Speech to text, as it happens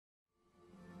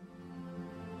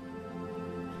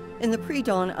In the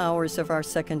pre-dawn hours of our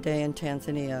second day in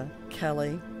Tanzania,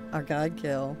 Kelly, our guide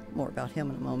Gil, more about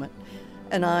him in a moment,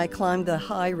 and I climbed the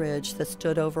high ridge that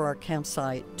stood over our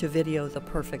campsite to video the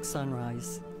perfect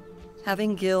sunrise.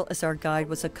 Having Gil as our guide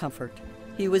was a comfort.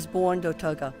 He was born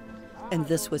Dotoga, and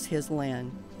this was his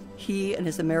land. He and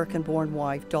his American-born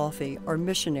wife, Dolphy, are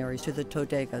missionaries to the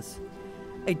Todegas,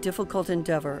 a difficult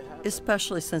endeavor,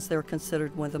 especially since they're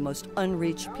considered one of the most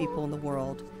unreached people in the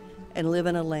world and live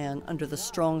in a land under the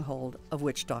stronghold of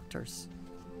witch doctors.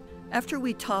 After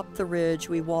we topped the ridge,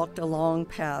 we walked a long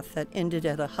path that ended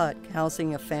at a hut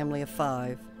housing a family of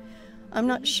 5. I'm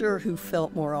not sure who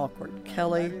felt more awkward,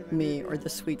 Kelly, me, or the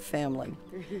sweet family.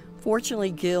 Fortunately,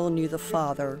 Gil knew the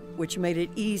father, which made it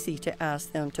easy to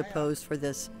ask them to pose for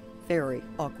this very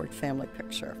awkward family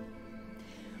picture.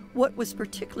 What was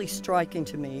particularly striking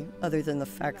to me, other than the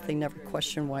fact they never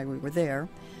questioned why we were there,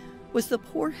 was the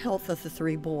poor health of the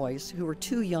 3 boys who were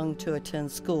too young to attend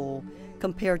school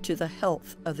compared to the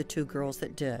health of the 2 girls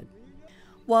that did.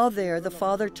 While there, the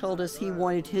father told us he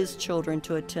wanted his children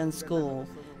to attend school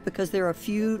because there are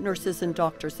few nurses and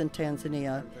doctors in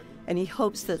Tanzania, and he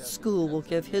hopes that school will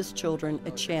give his children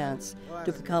a chance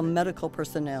to become medical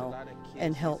personnel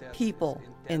and help people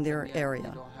in their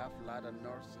area.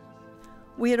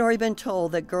 We had already been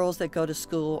told that girls that go to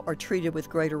school are treated with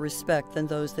greater respect than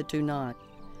those that do not.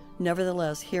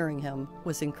 Nevertheless, hearing him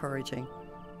was encouraging.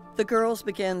 The girls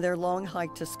began their long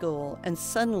hike to school, and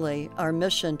suddenly our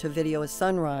mission to video a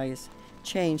sunrise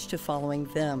changed to following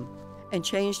them, and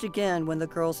changed again when the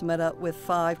girls met up with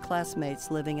 5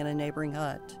 classmates living in a neighboring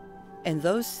hut. And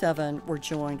those 7 were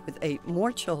joined with 8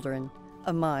 more children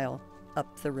a mile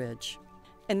up the ridge.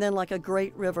 And then, like a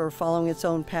great river following its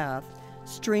own path,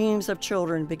 streams of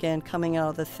children began coming out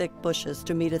of the thick bushes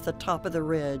to meet at the top of the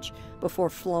ridge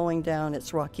before flowing down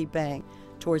its rocky bank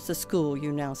towards the school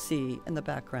you now see in the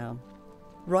background.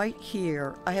 Right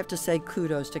here, I have to say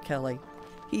kudos to Kelly.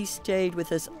 He stayed with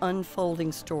this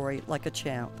unfolding story like a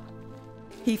champ.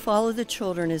 He followed the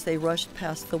children as they rushed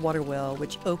past the water well,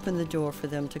 which opened the door for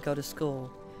them to go to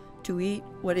school, to eat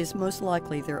what is most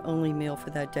likely their only meal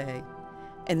for that day,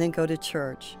 and then go to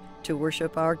church to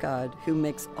worship our God who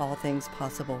makes all things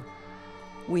possible.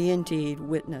 We indeed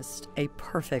witnessed a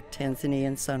perfect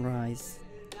Tanzanian sunrise.